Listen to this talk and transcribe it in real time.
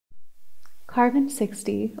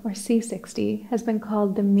Carbon-60, or C60, has been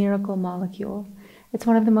called the miracle molecule. It's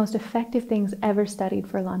one of the most effective things ever studied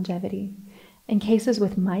for longevity. In cases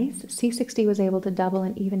with mice, C60 was able to double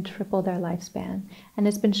and even triple their lifespan, and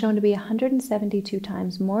it's been shown to be 172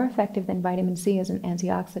 times more effective than vitamin C as an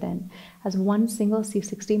antioxidant, as one single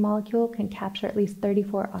C60 molecule can capture at least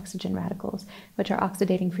 34 oxygen radicals, which are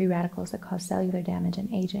oxidating free radicals that cause cellular damage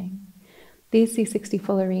and aging. These C60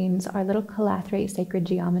 fullerenes are little calathrate sacred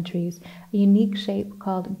geometries, a unique shape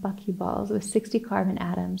called Buckyballs with 60 carbon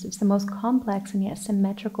atoms. It's the most complex and yet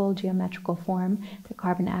symmetrical geometrical form that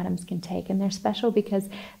carbon atoms can take, and they're special because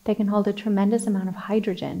they can hold a tremendous amount of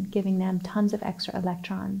hydrogen, giving them tons of extra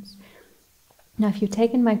electrons. Now, if you've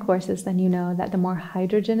taken my courses, then you know that the more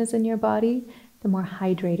hydrogen is in your body, the more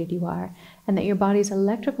hydrated you are, and that your body's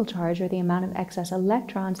electrical charge, or the amount of excess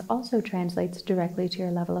electrons, also translates directly to your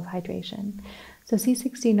level of hydration. So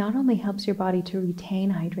C60 not only helps your body to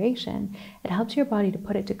retain hydration, it helps your body to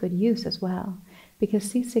put it to good use as well,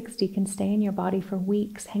 because C60 can stay in your body for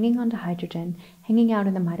weeks, hanging onto hydrogen, hanging out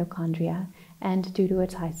in the mitochondria, and due to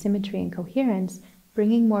its high symmetry and coherence,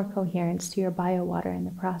 bringing more coherence to your biowater in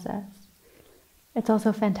the process. It's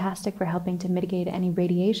also fantastic for helping to mitigate any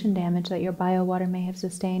radiation damage that your biowater may have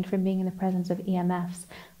sustained from being in the presence of EMFs,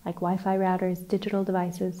 like Wi-Fi routers, digital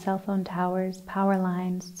devices, cell phone towers, power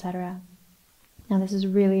lines, etc. Now, this is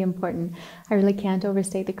really important. I really can't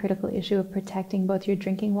overstate the critical issue of protecting both your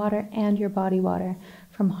drinking water and your body water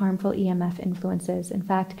from harmful EMF influences. In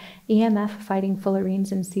fact, EMF-fighting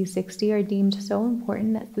fullerenes in C60 are deemed so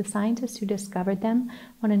important that the scientists who discovered them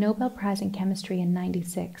won a Nobel Prize in Chemistry in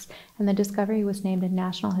 '96, and the discovery was named a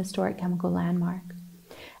National Historic Chemical Landmark.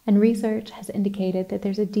 And research has indicated that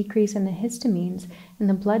there's a decrease in the histamines in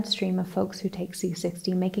the bloodstream of folks who take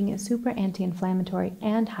C60, making it super anti-inflammatory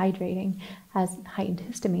and hydrating, as heightened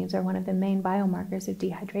histamines are one of the main biomarkers of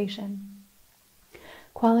dehydration.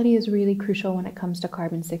 Quality is really crucial when it comes to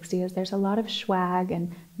Carbon-60, as there's a lot of swag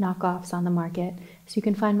and knockoffs on the market, so you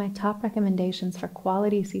can find my top recommendations for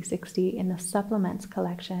quality C60 in the supplements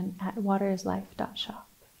collection at waterislife.shop.